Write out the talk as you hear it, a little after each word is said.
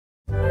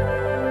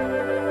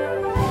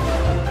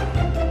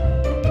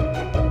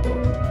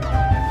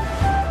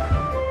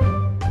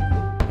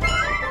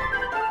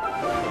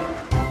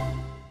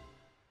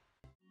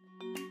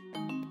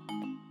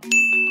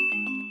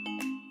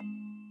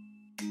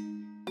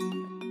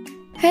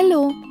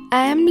Hello,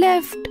 I am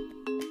left.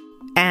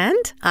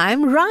 And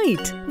I'm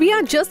right. We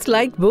are just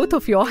like both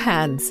of your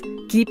hands.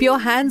 Keep your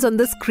hands on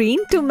the screen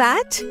to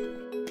match.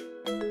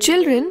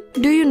 Children,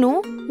 do you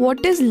know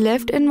what is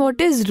left and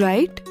what is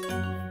right?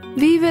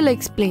 We will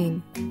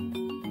explain.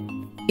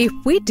 If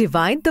we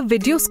divide the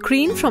video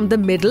screen from the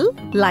middle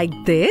like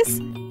this,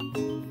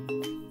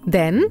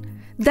 then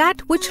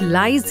that which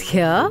lies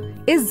here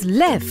is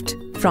left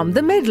from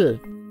the middle.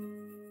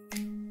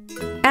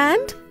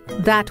 And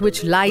that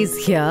which lies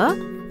here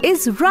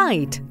is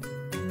right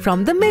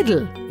from the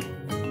middle.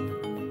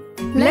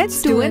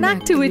 Let's do an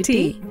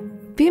activity.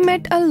 We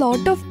met a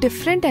lot of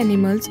different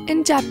animals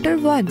in chapter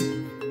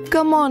 1.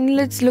 Come on,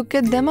 let's look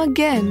at them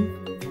again.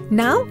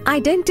 Now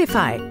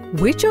identify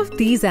which of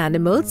these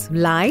animals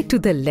lie to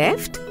the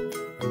left.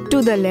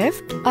 To the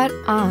left are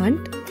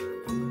ant,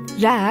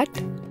 rat,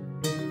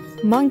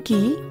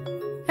 monkey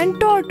and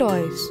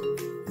tortoise.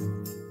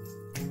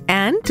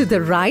 And to the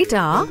right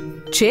are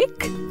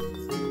chick,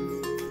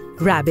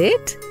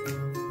 rabbit,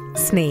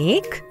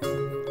 snake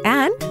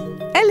and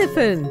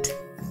elephant.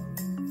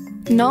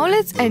 Now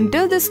let's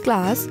enter this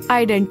class.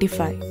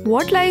 Identify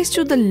what lies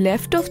to the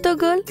left of the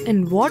girl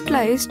and what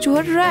lies to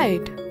her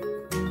right.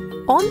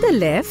 On the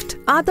left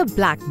are the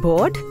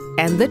blackboard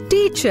and the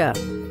teacher.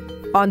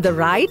 On the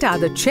right are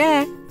the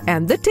chair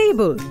and the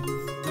table.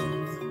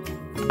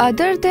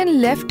 Other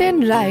than left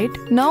and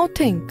right, now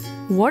think.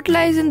 What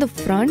lies in the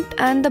front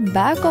and the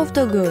back of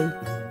the girl?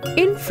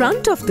 In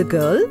front of the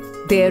girl,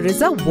 there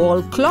is a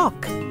wall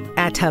clock.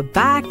 At her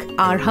back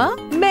are her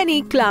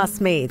many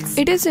classmates.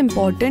 It is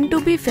important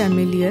to be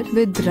familiar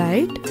with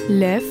right,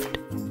 left,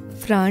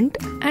 front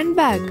and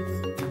back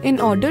in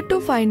order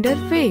to find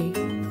her way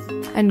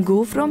and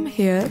go from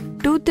here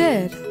to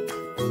there.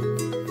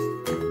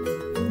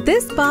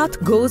 This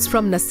path goes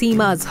from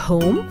Nasima's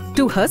home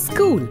to her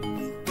school.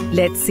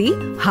 Let's see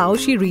how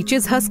she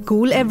reaches her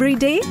school every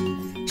day.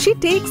 She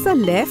takes a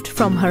left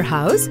from her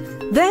house,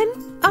 then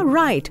a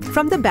right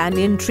from the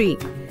banyan tree,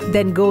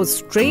 then goes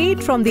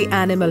straight from the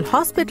animal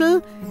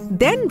hospital,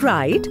 then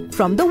right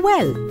from the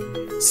well,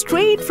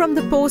 straight from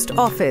the post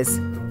office,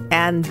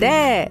 and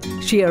there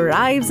she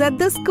arrives at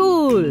the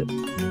school.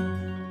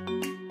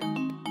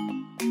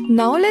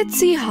 Now let's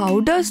see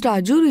how does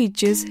Raju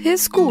reaches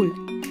his school.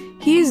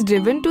 He is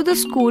driven to the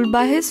school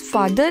by his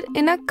father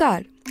in a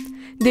car.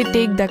 They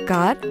take the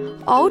car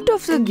out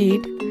of the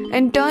gate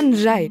and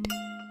turn right.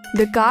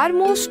 The car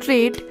moves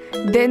straight,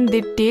 then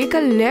they take a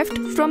left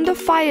from the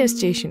fire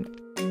station,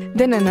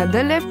 then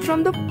another left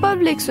from the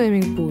public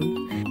swimming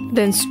pool,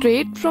 then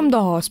straight from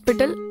the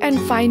hospital, and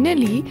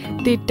finally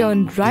they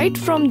turn right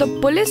from the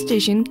police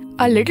station.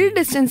 A little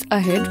distance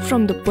ahead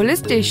from the police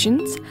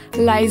stations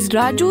lies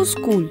Raju's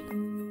school.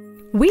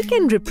 We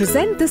can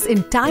represent this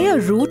entire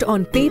route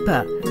on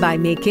paper by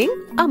making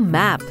a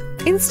map.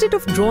 Instead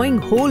of drawing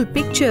whole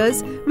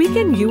pictures, we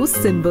can use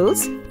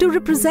symbols to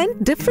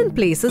represent different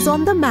places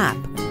on the map.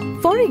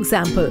 For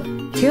example,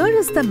 here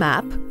is the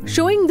map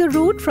showing the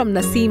route from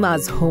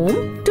Nasima's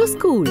home to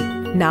school.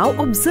 Now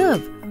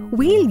observe,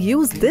 we'll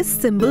use this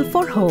symbol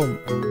for home,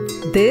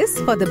 this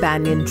for the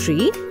banyan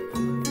tree,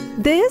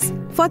 this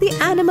for the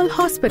animal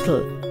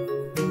hospital,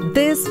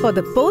 this for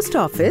the post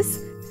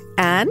office,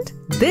 and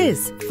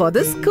this for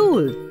the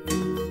school.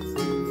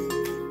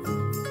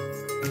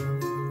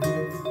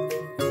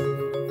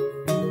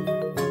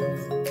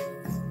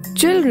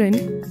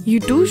 Children, you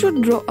too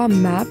should draw a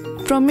map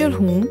from your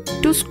home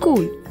to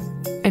school.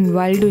 And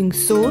while doing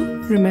so,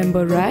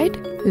 remember right,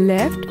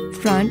 left,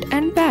 front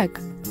and back.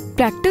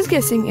 Practice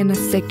guessing in a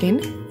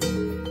second.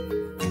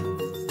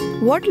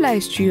 What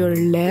lies to your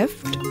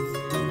left,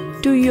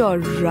 to your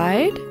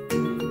right,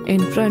 in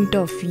front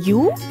of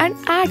you and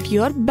at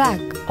your back.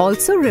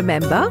 Also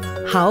remember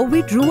how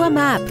we drew a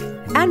map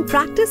and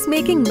practice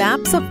making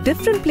maps of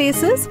different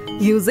places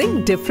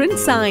using different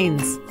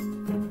signs.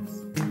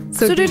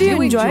 So did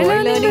you enjoy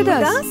learning with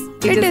us?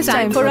 It is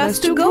time for us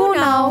to go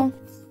now.